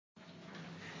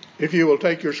If you will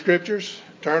take your scriptures,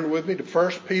 turn with me to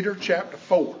 1 Peter chapter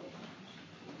 4.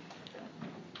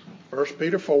 1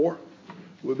 Peter 4,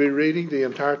 we'll be reading the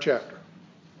entire chapter.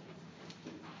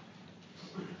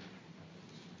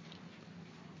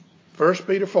 1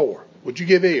 Peter 4, would you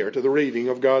give ear to the reading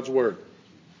of God's word?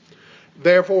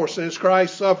 Therefore, since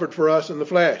Christ suffered for us in the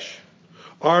flesh,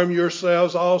 arm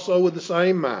yourselves also with the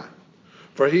same mind.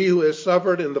 For he who has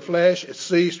suffered in the flesh has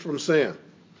ceased from sin,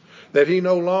 that he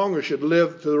no longer should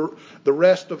live the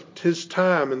rest of his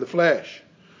time in the flesh,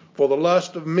 for the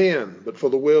lust of men, but for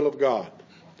the will of God.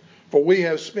 For we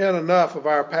have spent enough of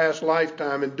our past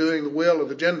lifetime in doing the will of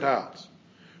the Gentiles,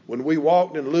 when we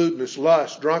walked in lewdness,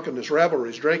 lust, drunkenness,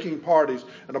 revelries, drinking parties,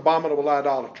 and abominable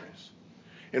idolatries.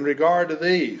 In regard to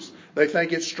these, they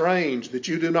think it strange that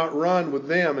you do not run with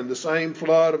them in the same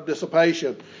flood of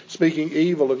dissipation, speaking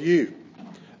evil of you.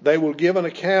 They will give an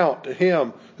account to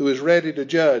him who is ready to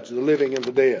judge the living and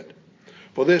the dead.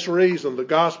 For this reason, the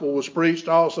gospel was preached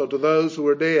also to those who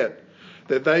are dead,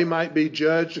 that they might be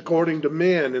judged according to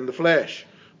men in the flesh,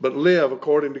 but live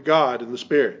according to God in the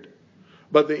Spirit.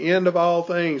 But the end of all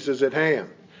things is at hand.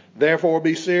 Therefore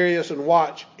be serious and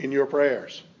watch in your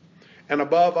prayers. And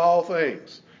above all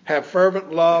things, have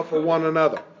fervent love for one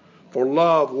another, for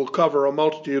love will cover a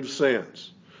multitude of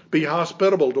sins. Be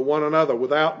hospitable to one another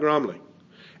without grumbling.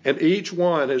 And each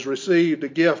one has received a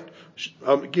gift.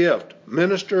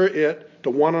 Minister it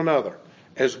to one another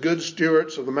as good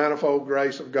stewards of the manifold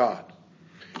grace of God.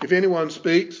 If anyone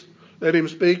speaks, let him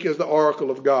speak as the oracle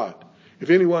of God.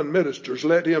 If anyone ministers,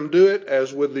 let him do it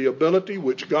as with the ability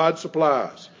which God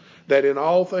supplies, that in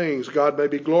all things God may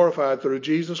be glorified through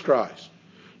Jesus Christ,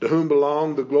 to whom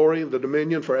belong the glory and the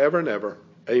dominion forever and ever.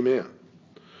 Amen.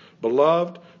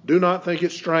 Beloved, do not think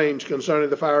it strange concerning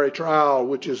the fiery trial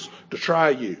which is to try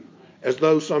you, as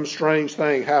though some strange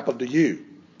thing happened to you.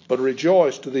 But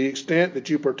rejoice to the extent that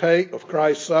you partake of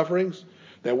Christ's sufferings,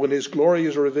 that when his glory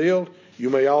is revealed,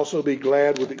 you may also be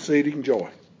glad with exceeding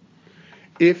joy.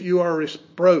 If you are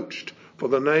reproached for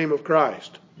the name of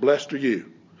Christ, blessed are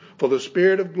you, for the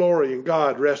Spirit of glory and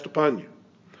God rest upon you.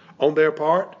 On their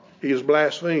part, he is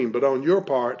blasphemed, but on your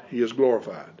part, he is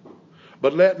glorified.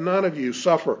 But let none of you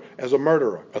suffer as a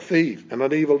murderer, a thief, and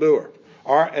an evildoer,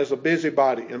 or as a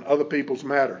busybody in other people's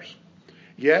matters.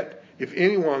 Yet, if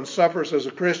anyone suffers as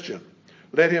a Christian,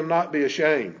 let him not be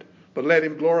ashamed, but let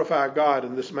him glorify God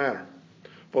in this manner.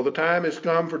 For the time has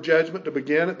come for judgment to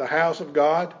begin at the house of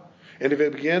God, and if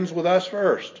it begins with us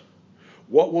first,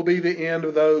 what will be the end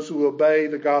of those who obey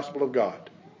the gospel of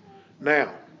God?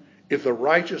 Now, if the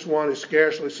righteous one is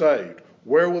scarcely saved,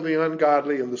 where will the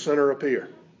ungodly and the sinner appear?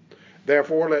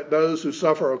 Therefore, let those who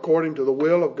suffer according to the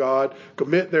will of God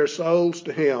commit their souls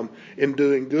to him in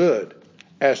doing good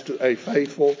as to a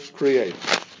faithful Creator.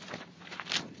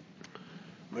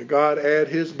 May God add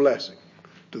his blessing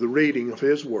to the reading of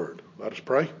his word. Let us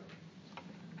pray.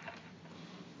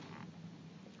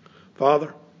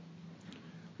 Father,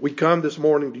 we come this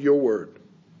morning to your word.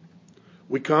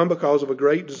 We come because of a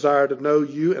great desire to know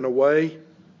you in a way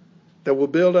that will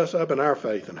build us up in our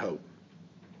faith and hope.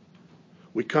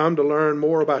 We come to learn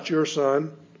more about your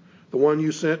Son, the one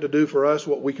you sent to do for us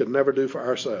what we could never do for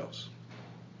ourselves.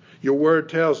 Your word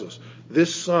tells us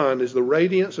this Son is the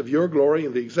radiance of your glory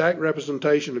and the exact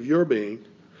representation of your being,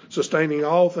 sustaining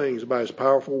all things by his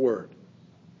powerful word.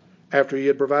 After he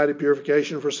had provided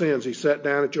purification for sins, he sat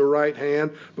down at your right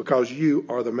hand because you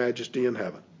are the majesty in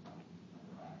heaven.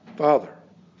 Father,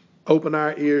 open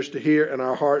our ears to hear and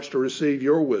our hearts to receive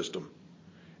your wisdom,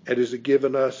 as is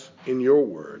given us in your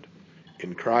word.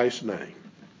 In Christ's name,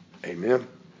 amen.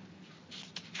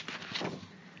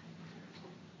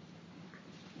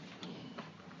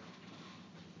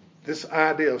 This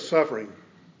idea of suffering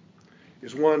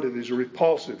is one that is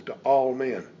repulsive to all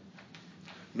men.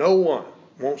 No one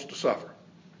wants to suffer.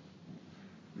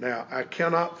 Now, I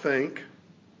cannot think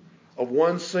of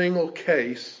one single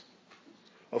case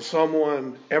of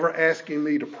someone ever asking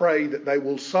me to pray that they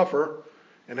will suffer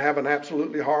and have an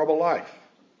absolutely horrible life.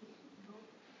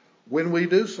 When we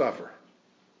do suffer,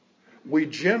 we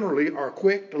generally are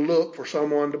quick to look for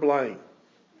someone to blame.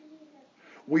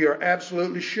 We are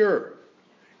absolutely sure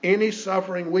any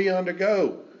suffering we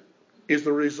undergo is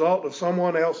the result of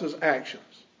someone else's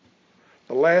actions.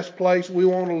 The last place we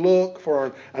want to look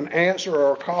for an answer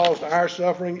or a cause to our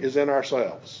suffering is in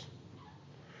ourselves.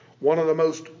 One of the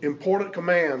most important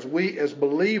commands we as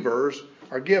believers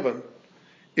are given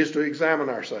is to examine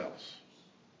ourselves.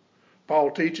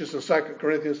 Paul teaches in 2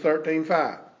 Corinthians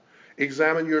 13:5,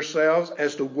 examine yourselves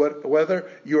as to whether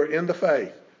you are in the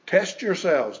faith. Test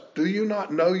yourselves. Do you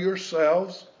not know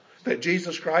yourselves that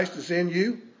Jesus Christ is in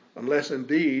you? Unless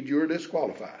indeed you are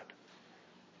disqualified.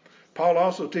 Paul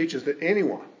also teaches that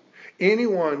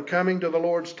anyone coming to the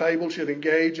Lord's table should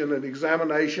engage in an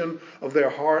examination of their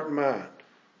heart and mind.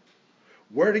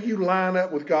 Where do you line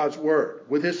up with God's word,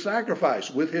 with his sacrifice,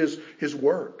 with his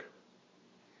work?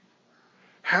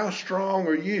 How strong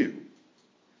are you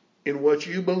in what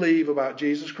you believe about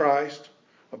Jesus Christ,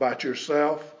 about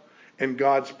yourself, and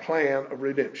God's plan of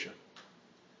redemption?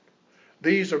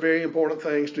 These are very important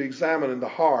things to examine in the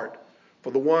heart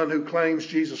for the one who claims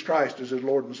Jesus Christ as his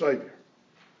Lord and Savior.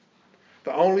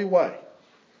 The only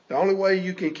way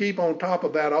you can keep on top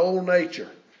of that old nature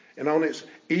and on its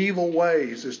evil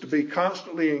ways is to be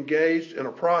constantly engaged in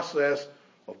a process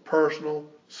of personal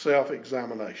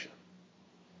self-examination.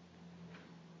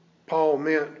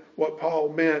 What Paul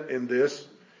meant in this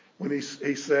when he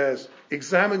says,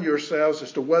 examine yourselves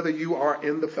as to whether you are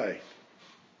in the faith.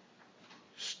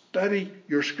 Study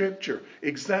your scripture.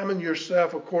 Examine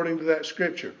yourself according to that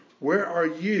scripture. Where are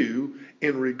you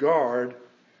in regard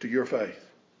to your faith?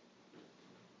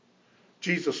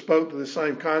 Jesus spoke to the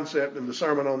same concept in the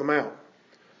Sermon on the Mount.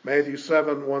 Matthew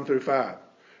 7, 1 through 5.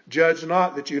 Judge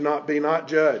not that you be not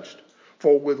judged.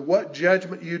 For with what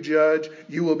judgment you judge,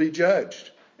 you will be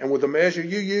judged. And with the measure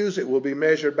you use, it will be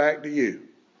measured back to you.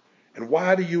 And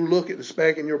why do you look at the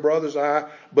speck in your brother's eye,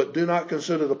 but do not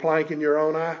consider the plank in your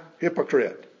own eye?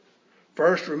 Hypocrite.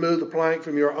 First remove the plank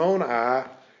from your own eye,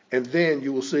 and then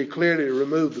you will see clearly to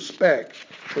remove the speck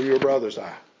from your brother's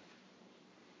eye.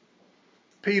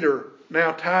 Peter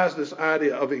now ties this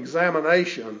idea of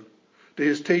examination to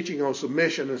his teaching on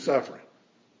submission and suffering.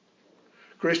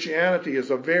 Christianity is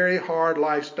a very hard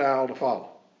lifestyle to follow.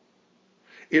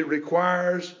 It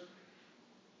requires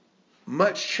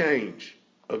much change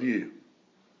of you.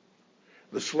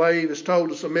 The slave is told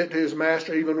to submit to his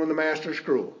master even when the master is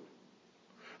cruel.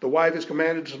 The wife is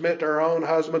commanded to submit to her own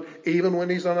husband even when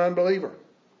he's an unbeliever.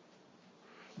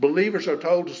 Believers are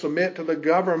told to submit to the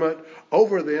government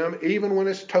over them even when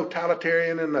it's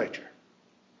totalitarian in nature.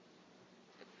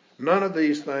 None of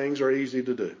these things are easy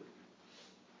to do.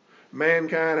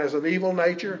 Mankind has an evil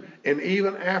nature, and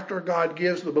even after God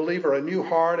gives the believer a new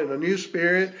heart and a new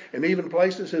spirit, and even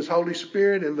places his Holy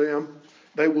Spirit in them,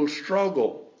 they will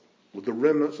struggle with the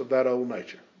remnants of that old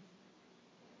nature.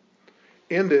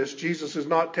 In this, Jesus is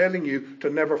not telling you to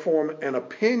never form an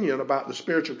opinion about the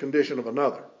spiritual condition of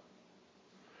another.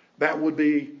 That would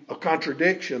be a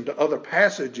contradiction to other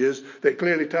passages that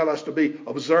clearly tell us to be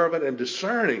observant and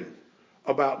discerning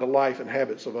about the life and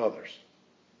habits of others.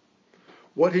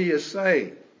 What he is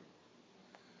saying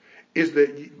is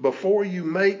that before you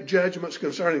make judgments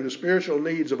concerning the spiritual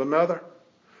needs of another,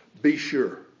 be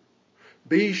sure.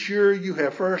 Be sure you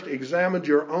have first examined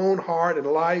your own heart and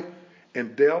life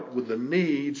and dealt with the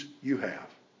needs you have.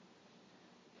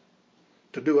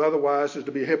 To do otherwise is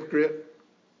to be a hypocrite.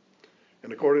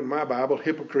 And according to my Bible,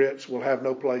 hypocrites will have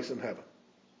no place in heaven.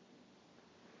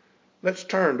 Let's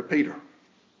turn to Peter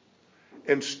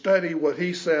and study what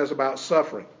he says about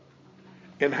suffering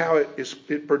and how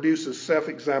it produces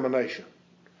self-examination.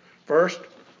 First,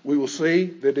 we will see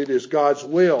that it is God's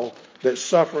will that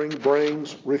suffering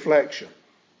brings reflection.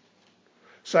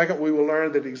 Second, we will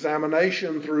learn that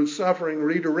examination through suffering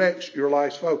redirects your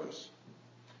life's focus.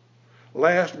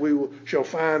 Last, shall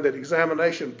find that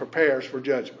examination prepares for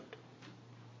judgment.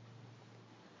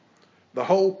 The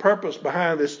whole purpose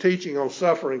behind this teaching on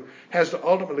suffering has to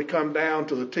ultimately come down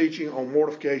to the teaching on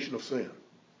mortification of sin.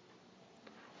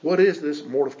 What is this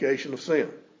mortification of sin?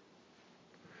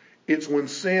 It's when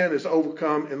sin is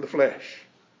overcome in the flesh.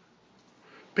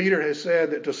 Peter has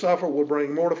said that to suffer will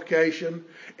bring mortification,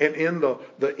 and in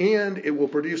the end it will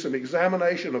produce an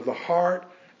examination of the heart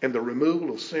and the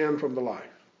removal of sin from the life.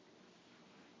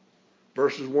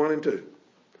 Verses 1 and 2.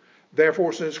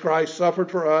 Therefore, since Christ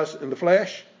suffered for us in the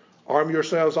flesh, arm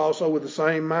yourselves also with the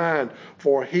same mind,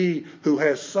 for he who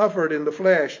has suffered in the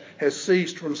flesh has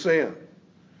ceased from sin,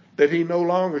 that he no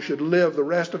longer should live the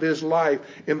rest of his life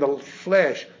in the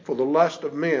flesh for the lust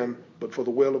of men, but for the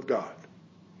will of God.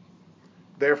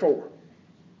 Therefore,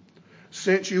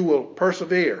 since you will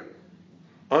persevere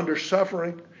under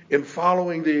suffering in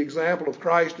following the example of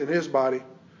Christ in his body,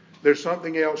 there's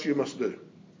something else you must do.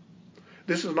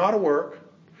 This is not a work.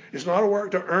 It's not a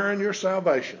work to earn your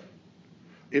salvation.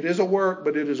 It is a work,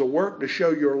 but it is a work to show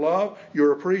your love,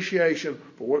 your appreciation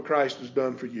for what Christ has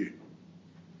done for you.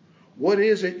 What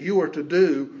is it you are to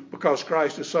do because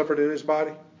Christ has suffered in his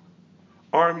body?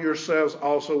 Arm yourselves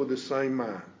also with the same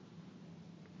mind.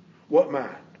 What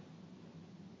mind?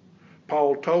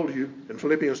 Paul told you in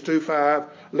Philippians 2:5,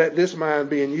 let this mind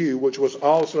be in you, which was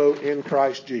also in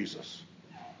Christ Jesus.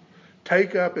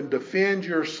 Take up and defend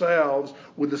yourselves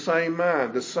with the same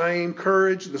mind, the same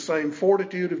courage, the same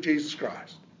fortitude of Jesus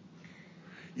Christ.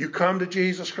 You come to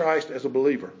Jesus Christ as a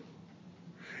believer.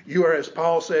 You are, as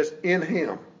Paul says, in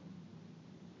him.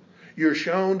 You're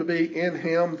shown to be in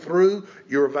him through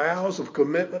your vows of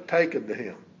commitment taken to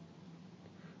him.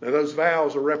 Now, those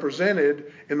vows are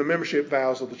represented in the membership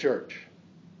vows of the church.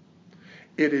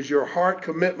 It is your heart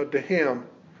commitment to him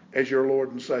as your Lord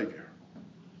and Savior.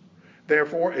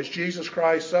 Therefore, as Jesus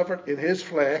Christ suffered in his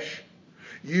flesh,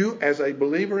 you, as a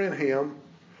believer in him,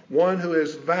 one who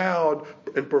has vowed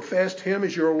and professed him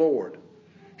as your Lord,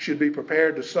 should be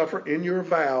prepared to suffer in your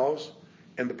vows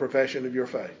and the profession of your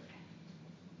faith.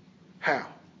 How?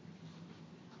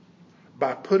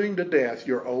 By putting to death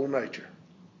your old nature,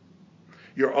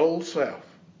 your old self,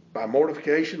 by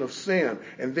mortification of sin,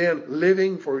 and then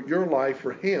living for your life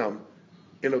for him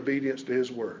in obedience to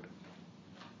his word.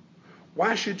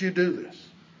 Why should you do this?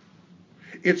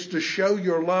 It's to show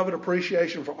your love and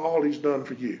appreciation for all he's done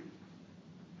for you.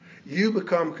 You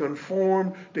become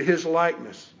conformed to his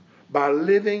likeness by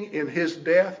living in his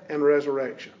death and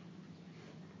resurrection.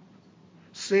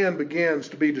 Sin begins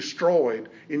to be destroyed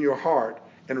in your heart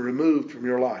and removed from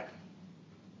your life.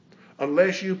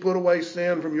 Unless you put away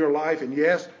sin from your life, and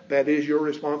yes, that is your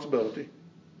responsibility.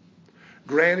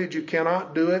 Granted, you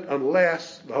cannot do it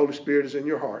unless the Holy Spirit is in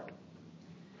your heart.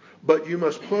 But you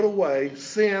must put away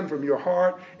sin from your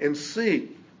heart and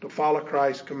seek to follow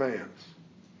Christ's commands.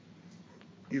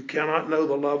 You cannot know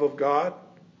the love of God,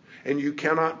 and you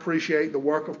cannot appreciate the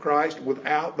work of Christ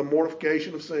without the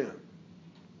mortification of sin.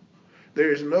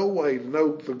 There is no way to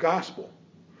know the gospel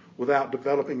without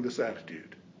developing this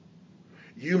attitude.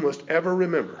 You must ever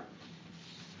remember,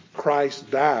 Christ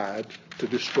died to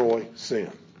destroy sin.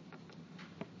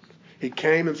 He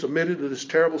came and submitted to this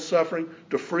terrible suffering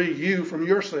to free you from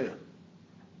your sin.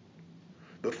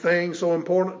 The thing so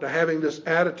important to having this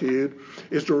attitude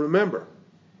is to remember,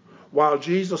 while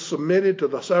Jesus submitted to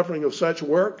the suffering of such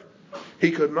work,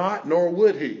 he could not, nor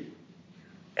would he,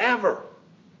 ever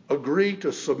agree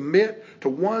to submit to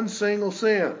one single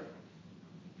sin.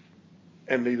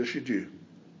 And neither should you.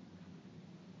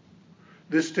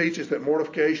 This teaches that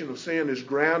mortification of sin is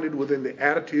grounded within the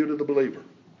attitude of the believer.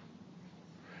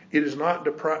 It is not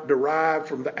derived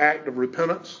from the act of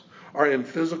repentance or in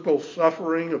physical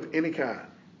suffering of any kind.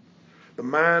 The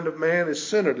mind of man is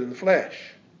centered in the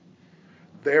flesh.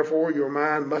 Therefore, your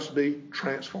mind must be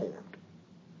transformed.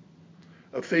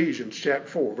 Ephesians chapter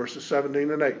 4, verses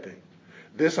 17 and 18.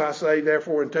 This I say,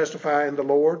 therefore, and testify in the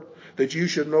Lord, that you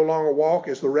should no longer walk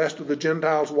as the rest of the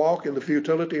Gentiles walk in the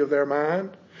futility of their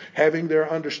mind, having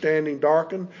their understanding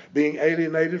darkened, being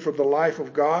alienated from the life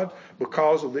of God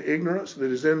because of the ignorance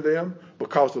that is in them,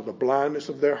 because of the blindness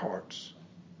of their hearts.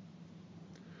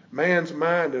 Man's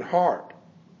mind and heart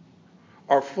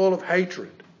are full of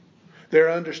hatred. Their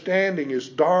understanding is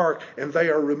dark, and they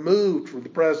are removed from the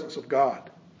presence of God.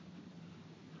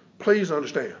 Please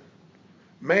understand,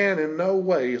 man in no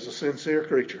way is a sincere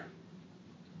creature.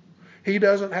 He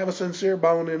doesn't have a sincere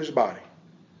bone in his body.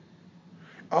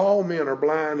 All men are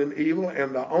blind and evil,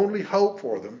 and the only hope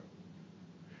for them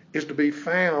is to be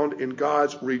found in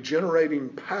God's regenerating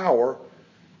power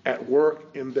at work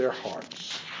in their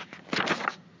hearts.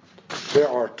 There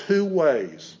are two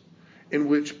ways in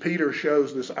which Peter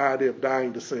shows this idea of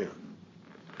dying to sin.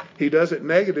 He does it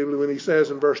negatively when he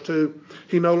says in verse 2,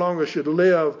 he no longer should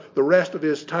live the rest of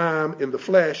his time in the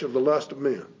flesh of the lust of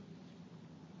men.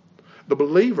 The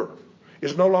believer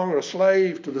is no longer a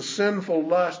slave to the sinful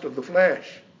lust of the flesh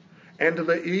and to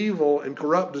the evil and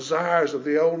corrupt desires of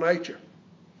the old nature.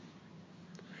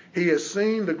 He has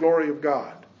seen the glory of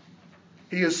God.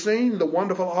 He has seen the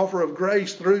wonderful offer of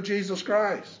grace through Jesus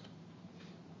Christ.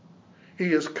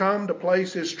 He has come to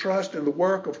place his trust in the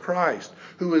work of Christ,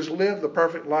 who has lived the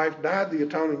perfect life, died the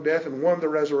atoning death, and won the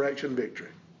resurrection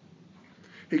victory.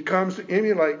 He comes to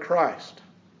emulate Christ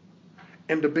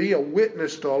and to be a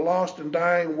witness to a lost and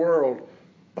dying world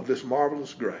of this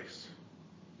marvelous grace.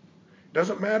 It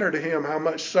doesn't matter to him how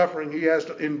much suffering he has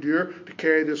to endure to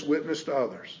carry this witness to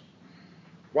others.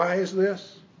 Why is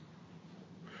this?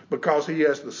 Because he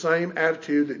has the same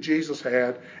attitude that Jesus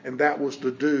had, and that was to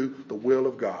do the will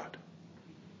of God.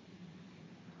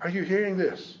 Are you hearing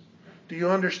this? Do you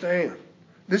understand?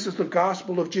 This is the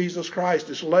gospel of Jesus Christ.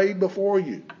 It's laid before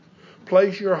you.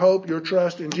 Place your hope, your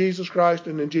trust in Jesus Christ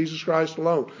and in Jesus Christ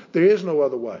alone. There is no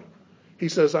other way. He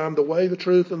says, I'm the way, the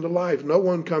truth, and the life. No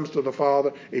one comes to the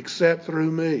Father except through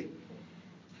me.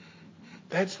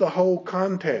 That's the whole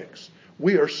context.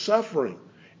 We are suffering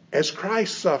as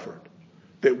Christ suffered,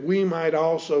 that we might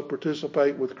also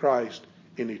participate with Christ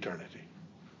in eternity.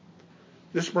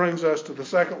 This brings us to the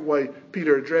second way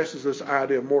Peter addresses this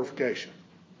idea of mortification.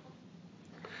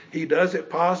 He does it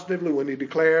positively when he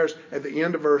declares at the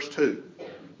end of verse 2,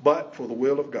 but for the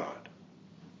will of God.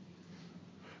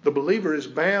 The believer is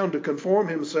bound to conform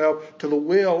himself to the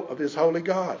will of his holy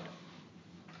God.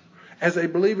 As a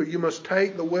believer, you must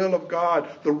take the will of God,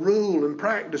 the rule and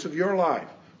practice of your life,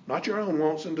 not your own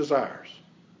wants and desires.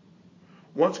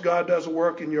 Once God does a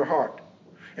work in your heart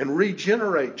and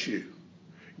regenerates you,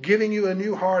 giving you a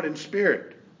new heart and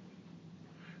spirit,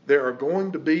 there are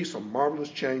going to be some marvelous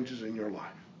changes in your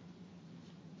life.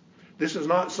 This is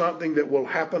not something that will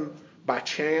happen by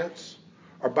chance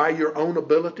or by your own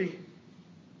ability,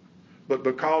 but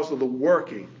because of the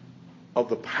working of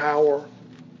the power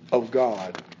of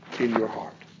God in your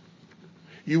heart.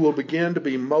 You will begin to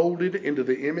be molded into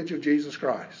the image of Jesus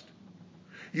Christ.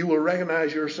 You will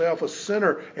recognize yourself a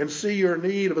sinner and see your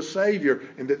need of a Savior,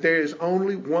 and that there is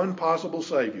only one possible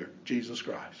Savior, Jesus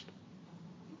Christ.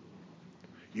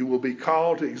 You will be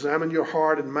called to examine your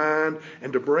heart and mind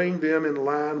and to bring them in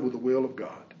line with the will of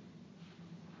God.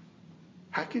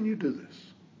 How can you do this?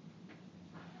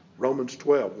 Romans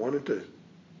 12, 1 and 2.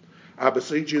 I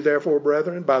beseech you therefore,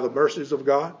 brethren, by the mercies of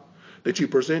God, that you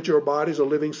present your bodies a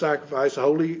living sacrifice,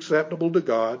 wholly acceptable to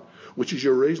God, which is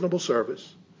your reasonable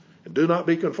service. And do not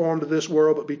be conformed to this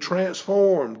world, but be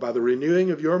transformed by the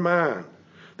renewing of your mind,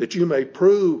 that you may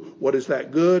prove what is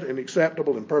that good and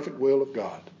acceptable and perfect will of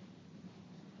God.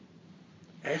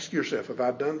 Ask yourself, have I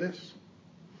done this?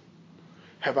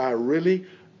 Have I really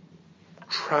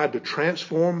tried to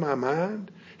transform my mind?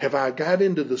 Have I got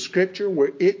into the Scripture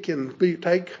where it can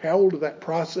take hold of that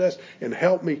process and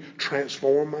help me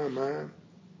transform my mind?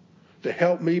 To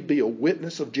help me be a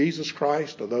witness of Jesus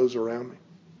Christ to those around me?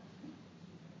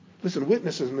 Listen,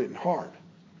 witness isn't hard.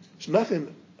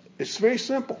 It's very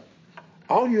simple.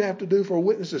 All you have to do for a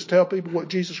witness is tell people what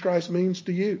Jesus Christ means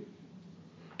to you.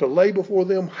 To lay before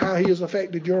them how he has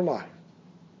affected your life.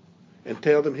 And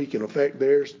tell them he can affect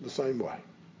theirs the same way.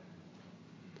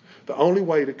 The only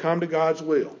way to come to God's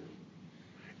will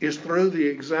is through the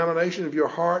examination of your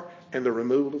heart and the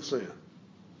removal of sin.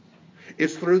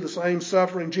 It's through the same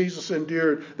suffering Jesus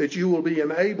endured that you will be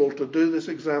enabled to do this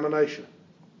examination.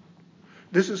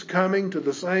 This is coming to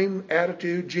the same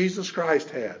attitude Jesus Christ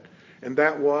had, and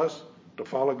that was to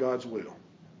follow God's will.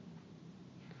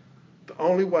 The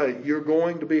only way you're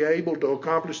going to be able to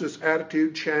accomplish this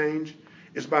attitude change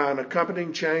is by an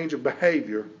accompanying change of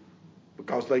behavior,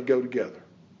 because they go together.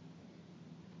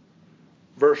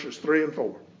 Verses 3 and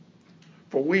 4.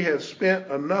 For we have spent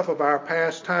enough of our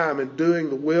past time in doing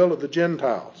the will of the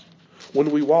Gentiles, when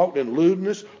we walked in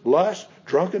lewdness, lust,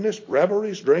 drunkenness,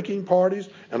 revelries, drinking parties,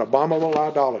 and abominable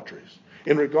idolatries.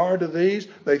 In regard to these,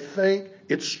 they think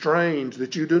it's strange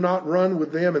that you do not run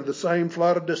with them in the same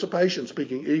flood of dissipation,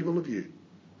 speaking evil of you.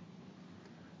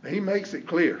 He makes it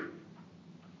clear.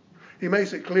 He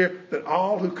makes it clear that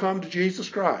all who come to Jesus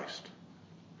Christ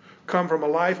come from a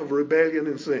life of rebellion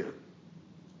and sin.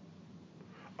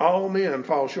 All men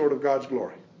fall short of God's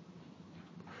glory.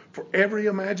 For every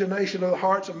imagination of the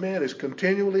hearts of men is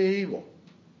continually evil.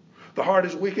 The heart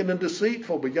is wicked and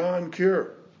deceitful beyond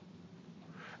cure.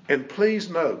 And please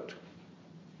note,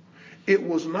 it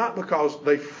was not because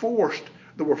they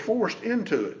were forced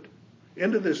into it,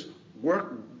 into this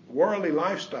worldly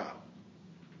lifestyle.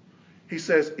 He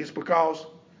says it's because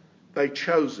they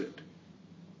chose it.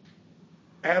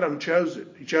 Adam chose it.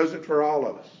 He chose it for all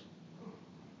of us.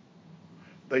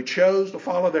 They chose to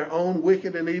follow their own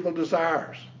wicked and evil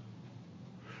desires.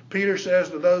 Peter says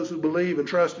to those who believe and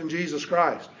trust in Jesus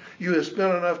Christ, you have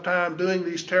spent enough time doing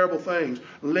these terrible things,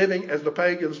 living as the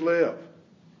pagans live.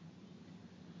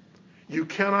 You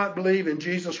cannot believe in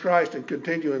Jesus Christ and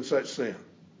continue in such sin.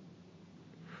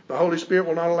 The Holy Spirit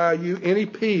will not allow you any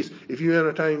peace if you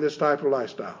entertain this type of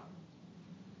lifestyle.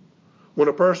 When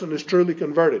a person is truly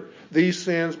converted, these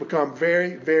sins become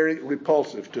very, very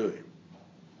repulsive to him.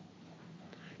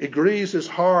 It grieves his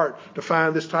heart to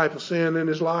find this type of sin in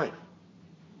his life.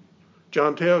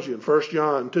 John tells you in 1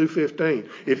 John 2:15,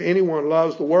 if anyone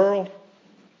loves the world,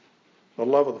 the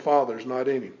love of the Father is not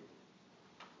in him.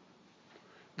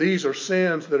 These are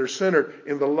sins that are centered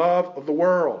in the love of the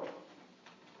world.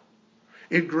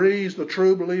 It grieves the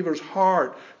true believer's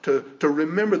heart to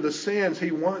remember the sins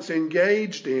he once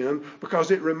engaged in,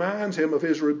 because it reminds him of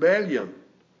his rebellion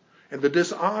and the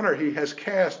dishonor he has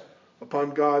cast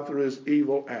upon God through his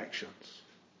evil actions.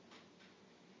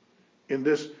 In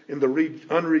the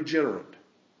unregenerate,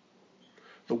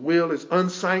 the will is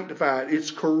unsanctified.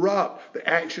 It's corrupt. The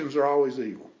actions are always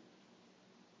evil.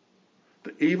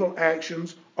 The evil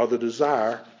actions are the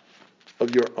desire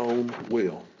of your own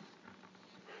will.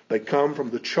 They come from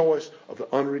the choice of the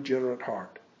unregenerate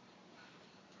heart.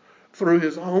 Through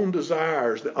his own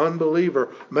desires, the unbeliever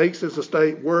makes his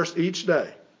estate worse each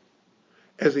day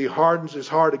as he hardens his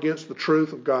heart against the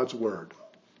truth of God's word.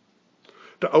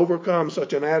 To overcome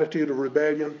such an attitude of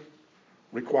rebellion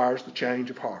requires the change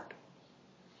of heart.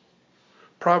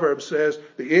 Proverbs says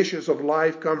the issues of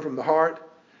life come from the heart,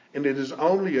 and it is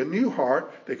only a new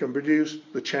heart that can produce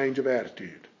the change of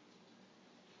attitude.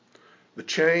 The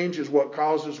change is what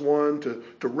causes one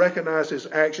to recognize his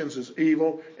actions as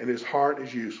evil and his heart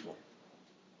as useful.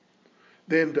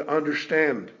 Then to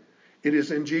understand it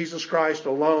is in Jesus Christ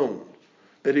alone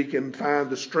that he can find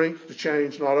the strength to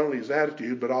change not only his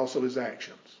attitude but also his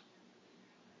actions.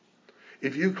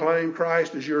 If you claim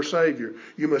Christ as your Savior,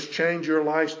 you must change your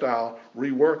lifestyle,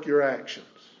 rework your actions.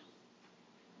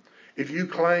 If you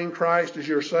claim Christ as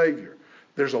your Savior,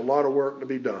 there's a lot of work to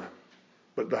be done.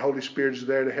 But the Holy Spirit is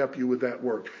there to help you with that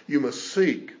work. You must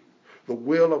seek the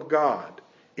will of God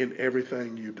in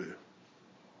everything you do.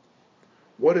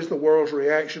 What is the world's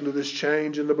reaction to this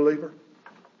change in the believer?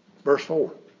 Verse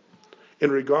 4. In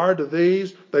regard to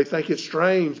these, they think it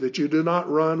strange that you do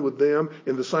not run with them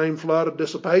in the same flood of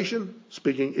dissipation,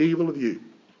 speaking evil of you.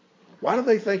 Why do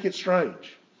they think it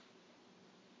strange?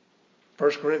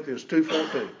 1 Corinthians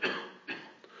 2:14.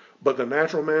 But the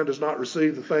natural man does not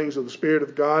receive the things of the Spirit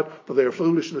of God, for they are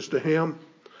foolishness to him,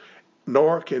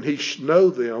 nor can he know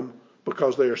them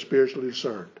because they are spiritually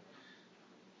discerned.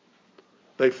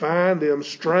 They find them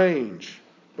strange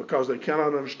because they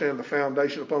cannot understand the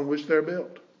foundation upon which they're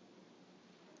built.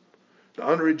 The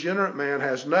unregenerate man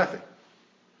has nothing,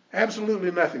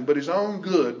 absolutely nothing, but his own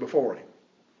good before him.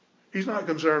 He's not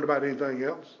concerned about anything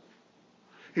else.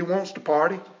 He wants to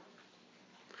party.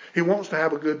 He wants to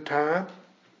have a good time.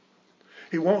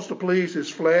 He wants to please his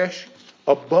flesh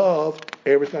above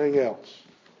everything else.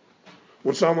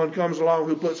 When someone comes along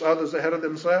who puts others ahead of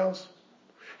themselves,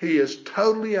 he is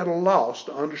totally at a loss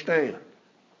to understand.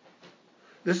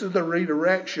 This is the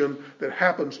redirection that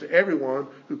happens to everyone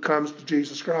who comes to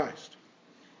Jesus Christ.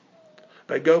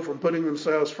 They go from putting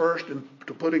themselves first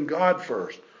to putting God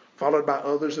first, followed by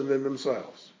others and then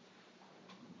themselves.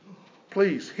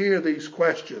 Please hear these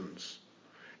questions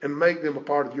and make them a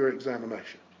part of your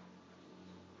examination.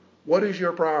 What is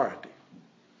your priority?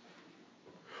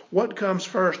 What comes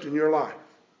first in your life?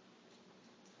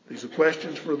 These are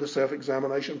questions for the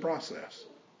self-examination process.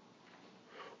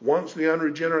 Once the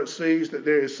unregenerate sees that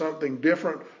there is something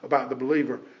different about the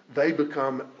believer, they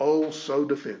become so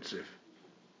defensive.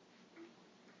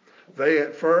 They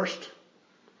at first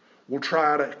will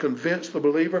try to convince the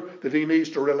believer that he needs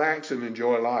to relax and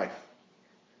enjoy life.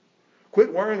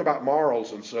 Quit worrying about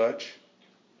morals and such.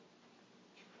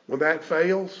 When that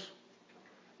fails,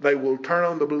 they will turn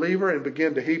on the believer and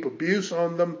begin to heap abuse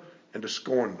on them and to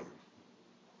scorn them.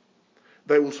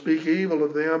 They will speak evil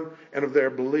of them and of their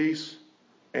beliefs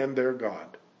and their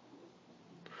God.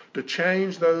 To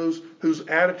change those whose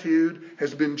attitude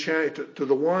has been changed, to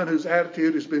the one whose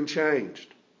attitude has been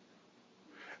changed,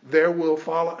 there will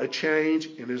follow a change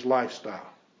in his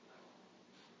lifestyle.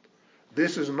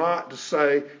 This is not to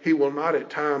say he will not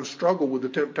at times struggle with the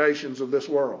temptations of this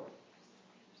world.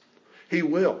 He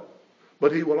will.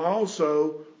 But he will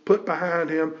also put behind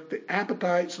him the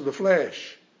appetites of the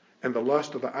flesh and the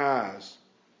lust of the eyes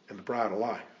and the pride of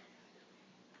life.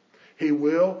 He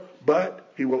will,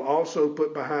 but he will also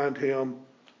put behind him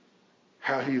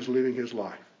how he is living his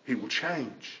life. He will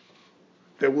change.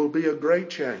 There will be a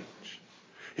great change.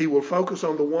 He will focus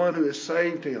on the one who has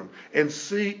saved him and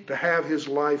seek to have his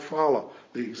life follow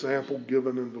the example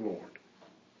given in the Lord.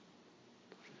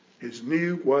 His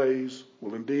new ways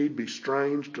will indeed be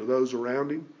strange to those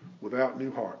around him without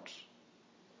new hearts.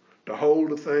 To hold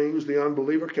to things the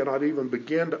unbeliever cannot even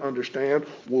begin to understand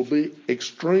will be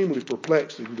extremely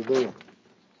perplexing to them.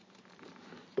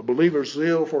 The believer's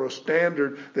zeal for a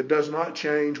standard that does not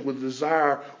change with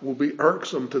desire will be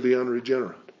irksome to the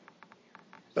unregenerate.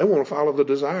 They want to follow the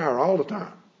desire all the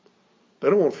time. They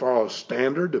don't want to follow a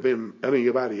standard of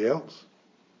anybody else.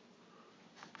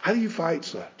 How do you fight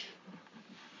such?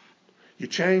 You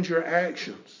change your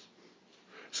actions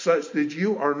such that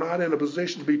you are not in a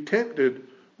position to be tempted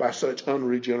by such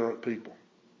unregenerate people.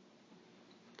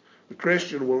 The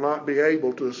Christian will not be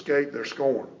able to escape their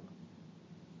scorn.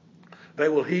 They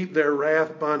will heap their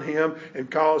wrath upon him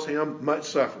and cause him much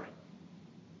suffering.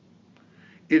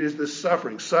 It is this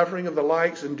suffering of the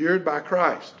likes endured by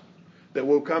Christ, that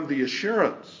will come the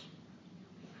assurance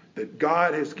that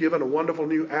God has given a wonderful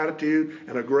new attitude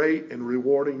and a great and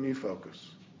rewarding new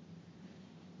focus.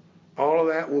 All of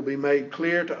that will be made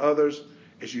clear to others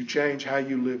as you change how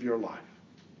you live your life.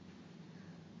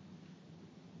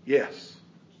 Yes,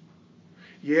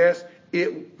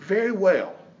 it very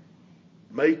well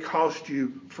may cost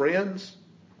you friends,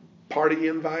 party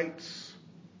invites,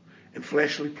 and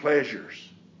fleshly pleasures.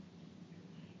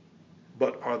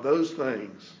 But are those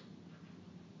things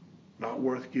not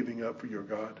worth giving up for your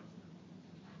God?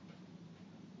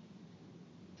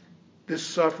 This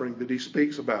suffering that he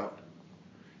speaks about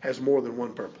has more than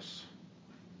one purpose.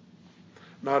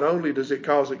 Not only does it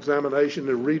cause examination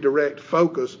and redirect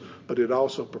focus, but it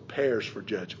also prepares for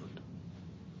judgment.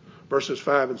 Verses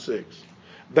 5 and 6.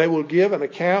 They will give an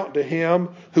account to him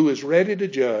who is ready to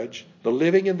judge the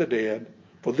living and the dead.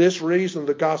 For this reason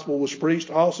the gospel was preached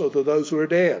also to those who are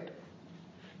dead,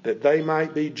 that they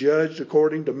might be judged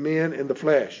according to men in the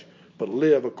flesh, but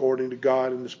live according to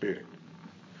God in the Spirit.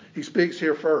 He speaks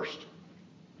here first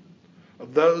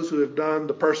of those who have done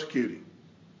the persecuting.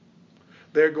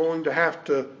 They're going to have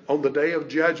to, on the day of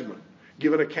judgment,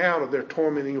 give an account of their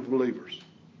tormenting of believers.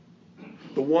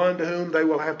 The one to whom they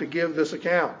will have to give this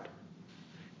account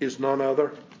is none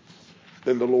other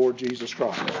than the Lord Jesus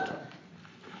Christ.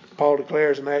 Paul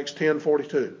declares in Acts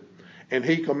 10:42, and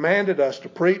he commanded us to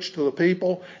preach to the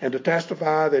people and to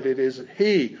testify that it is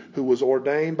he who was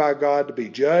ordained by God to be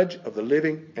judge of the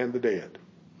living and the dead.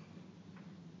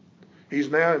 He's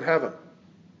now in heaven,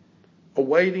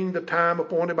 awaiting the time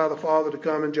appointed by the Father to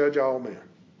come and judge all men.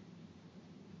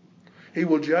 He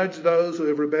will judge those who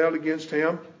have rebelled against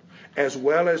him, as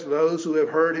well as those who have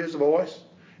heard his voice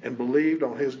and believed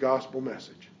on his gospel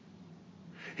message.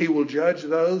 He will judge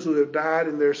those who have died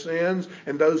in their sins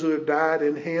and those who have died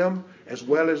in him, as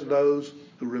well as those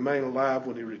who remain alive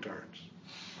when he returns.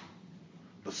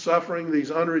 The suffering these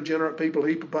unregenerate people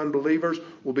heap upon believers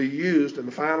will be used in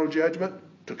the final judgment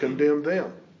to condemn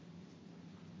them.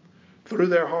 Through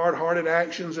their hard-hearted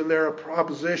actions and their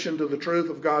opposition to the truth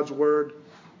of God's word,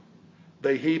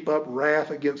 they heap up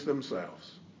wrath against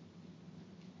themselves.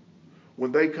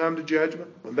 When they come to judgment,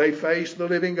 when they face the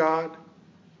living God,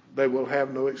 they will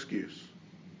have no excuse.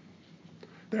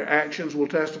 Their actions will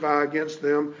testify against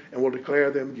them and will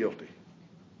declare them guilty.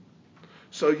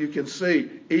 So you can see,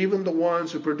 even the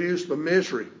ones who produce the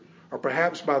misery are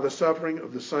perhaps by the suffering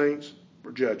of the saints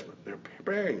for judgment. They're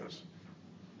preparing us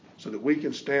so that we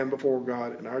can stand before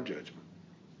God in our judgment.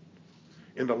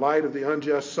 In the light of the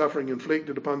unjust suffering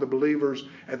inflicted upon the believers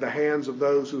at the hands of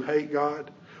those who hate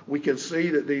God, we can see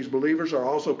that these believers are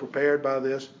also prepared by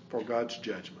this for God's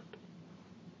judgment.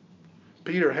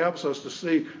 Peter helps us to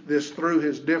see this through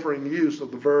his differing use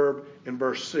of the verb in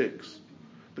verse 6.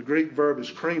 The Greek verb is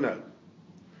krino,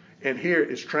 and here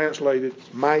it's translated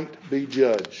might be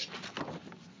judged.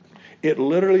 It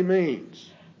literally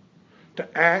means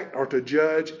to act or to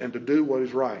judge and to do what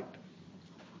is right.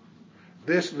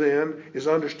 This then is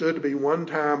understood to be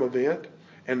one-time event,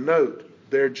 and note,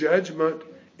 their judgment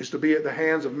is to be at the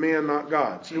hands of men, not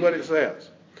God. See what it says?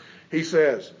 He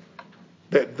says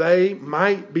that they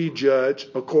might be judged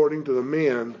according to the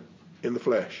men in the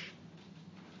flesh.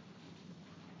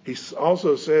 He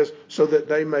also says so that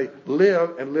they may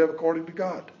live and live according to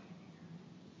God.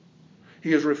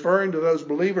 He is referring to those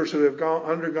believers who have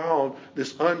undergone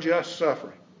this unjust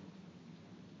suffering.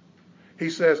 He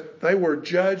says they were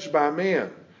judged by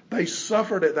men. They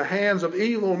suffered at the hands of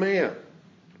evil men.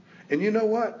 And you know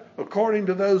what? According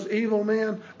to those evil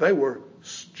men, they were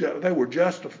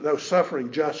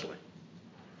suffering justly.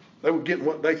 They were getting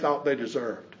what they thought they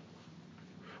deserved.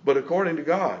 But according to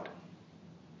God,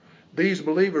 these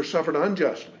believers suffered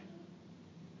unjustly.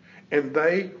 And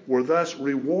they were thus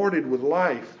rewarded with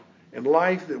life, and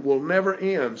life that will never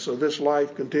end, so this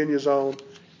life continues on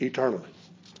eternally.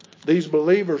 These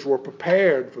believers were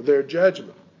prepared for their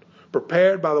judgment,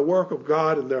 prepared by the work of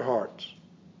God in their hearts.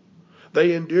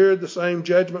 They endured the same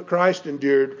judgment Christ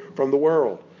endured from the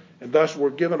world, and thus were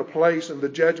given a place in the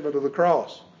judgment of the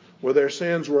cross, where their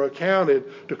sins were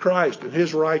accounted to Christ and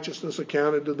his righteousness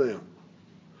accounted to them.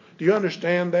 Do you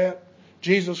understand that?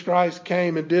 Jesus Christ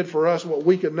came and did for us what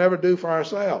we could never do for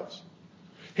ourselves.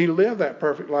 He lived that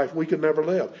perfect life we could never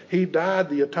live. He died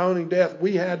the atoning death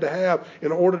we had to have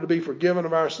in order to be forgiven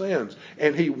of our sins.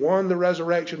 And he won the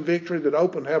resurrection victory that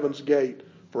opened heaven's gate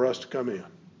for us to come in.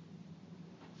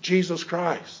 Jesus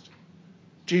Christ.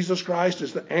 Jesus Christ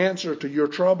is the answer to your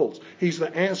troubles. He's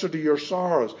the answer to your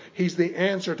sorrows. He's the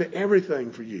answer to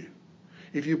everything for you,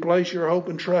 if you place your hope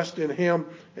and trust in him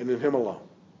and in him alone.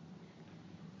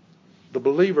 The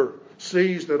believer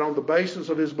sees that on the basis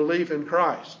of his belief in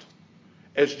Christ,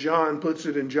 as John puts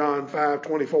it in John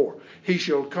 5:24, he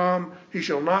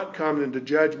shall not come into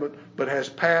judgment, but has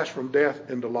passed from death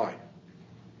into life.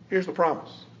 Here's the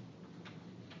promise.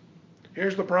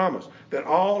 Here's the promise that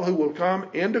all who will come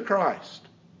into Christ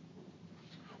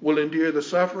will endure the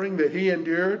suffering that he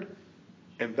endured,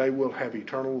 and they will have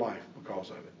eternal life because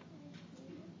of it.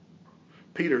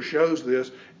 Peter shows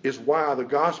this is why the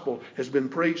gospel has been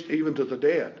preached even to the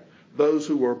dead, those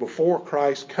who were before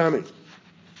Christ's coming.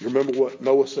 You remember what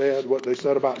Noah said, what they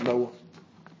said about Noah?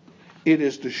 It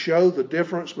is to show the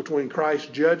difference between Christ's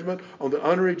judgment on the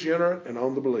unregenerate and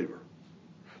on the believer.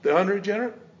 The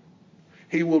unregenerate,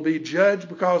 he will be judged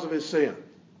because of his sin.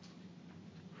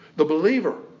 The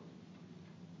believer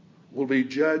will be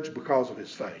judged because of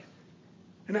his faith.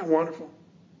 Isn't that wonderful?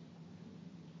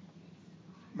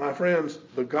 My friends,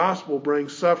 the gospel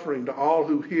brings suffering to all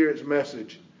who hear its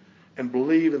message and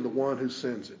believe in the one who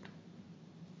sends it.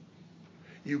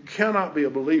 You cannot be a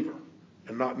believer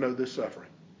and not know this suffering.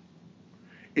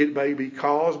 It may be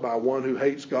caused by one who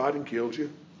hates God and kills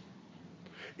you.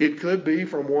 It could be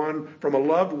from a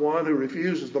loved one who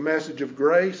refuses the message of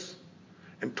grace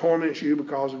and torments you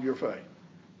because of your faith.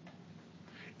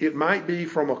 It might be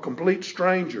from a complete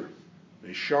stranger,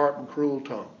 a sharp and cruel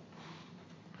tongue.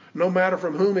 No matter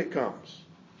from whom it comes,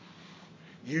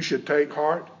 you should take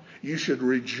heart. You should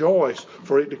rejoice,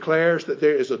 for it declares that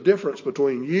there is a difference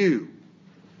between you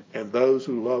and those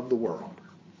who love the world.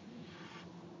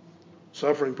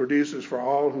 Suffering produces for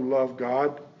all who love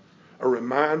God a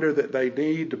reminder that they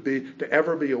need to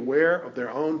ever be aware of their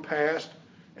own past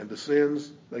and the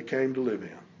sins they came to live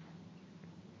in.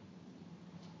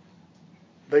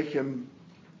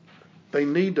 They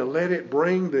need to let it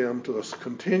bring them to a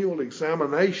continual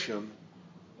examination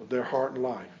of their heart and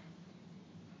life.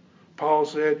 Paul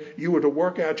said, you were to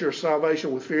work out your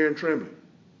salvation with fear and trembling.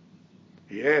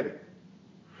 He added,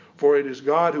 for it is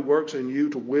God who works in you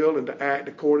to will and to act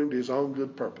according to his own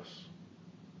good purpose.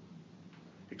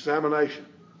 Examination,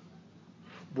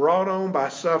 brought on by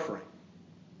suffering,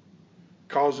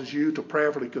 causes you to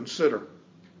prayerfully consider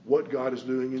what God is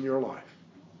doing in your life.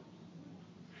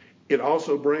 It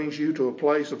also brings you to a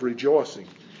place of rejoicing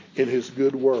in his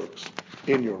good works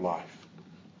in your life.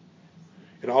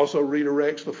 It also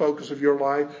redirects the focus of your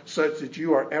life such that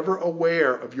you are ever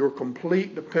aware of your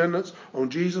complete dependence on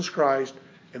Jesus Christ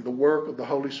and the work of the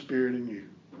Holy Spirit in you.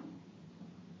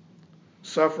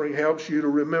 Suffering helps you to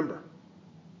remember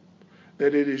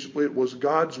that it was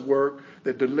God's work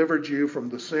that delivered you from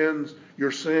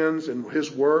your sins, and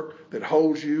his work that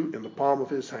holds you in the palm of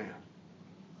his hand.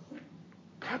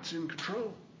 God's in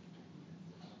control.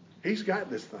 He's got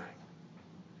this thing.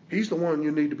 He's the one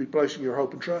you need to be placing your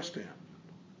hope and trust in.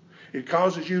 It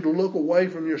causes you to look away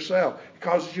from yourself. It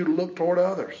causes you to look toward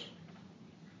others.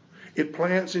 It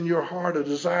plants in your heart a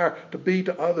desire to be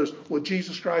to others what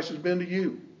Jesus Christ has been to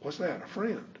you. What's that? A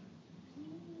friend.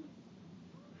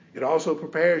 It also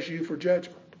prepares you for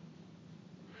judgment.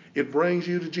 It brings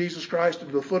you to Jesus Christ to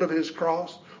the foot of his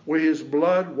cross, where his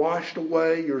blood washed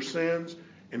away your sins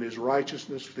and his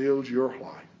righteousness fills your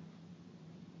life.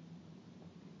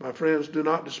 My friends, do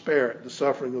not despair at the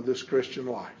suffering of this Christian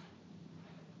life.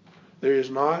 There is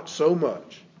not so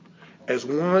much as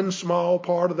one small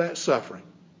part of that suffering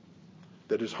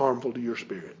that is harmful to your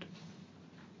spirit.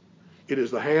 It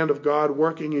is the hand of God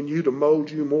working in you to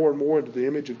mold you more and more into the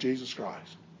image of Jesus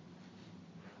Christ.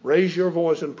 Raise your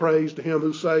voice in praise to him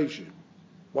who saves you.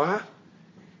 Why?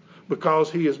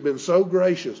 Because he has been so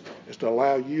gracious as to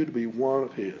allow you to be one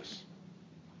of his.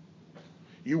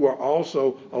 You are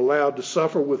also allowed to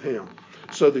suffer with him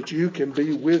so that you can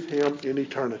be with him in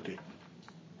eternity.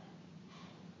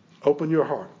 Open your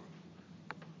heart.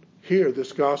 Hear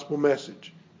this gospel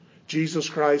message. Jesus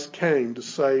Christ came to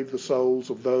save the souls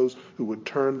of those who would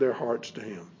turn their hearts to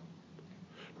him.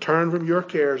 Turn from your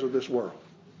cares of this world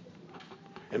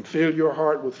and fill your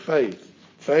heart with faith.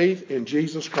 Faith in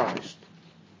Jesus Christ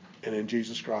and in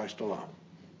Jesus Christ alone.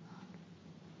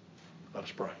 Let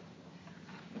us pray.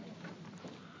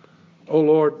 Oh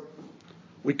Lord,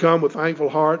 we come with thankful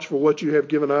hearts for what you have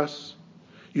given us.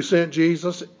 You sent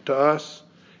Jesus to us,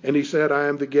 and he said, I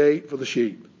am the gate for the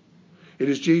sheep. It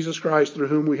is Jesus Christ through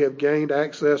whom we have gained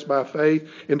access by faith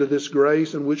into this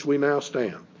grace in which we now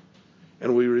stand,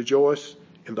 and we rejoice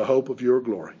in the hope of your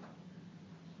glory.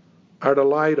 Our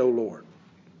delight, O Lord,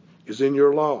 is in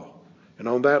your law, and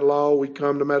on that law we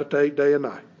come to meditate day and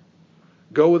night.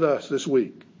 Go with us this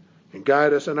week and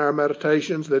guide us in our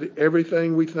meditations, that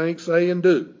everything we think, say, and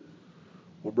do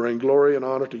will bring glory and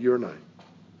honor to your name.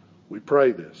 We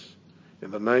pray this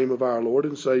in the name of our Lord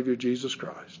and Savior Jesus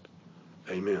Christ.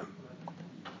 Amen.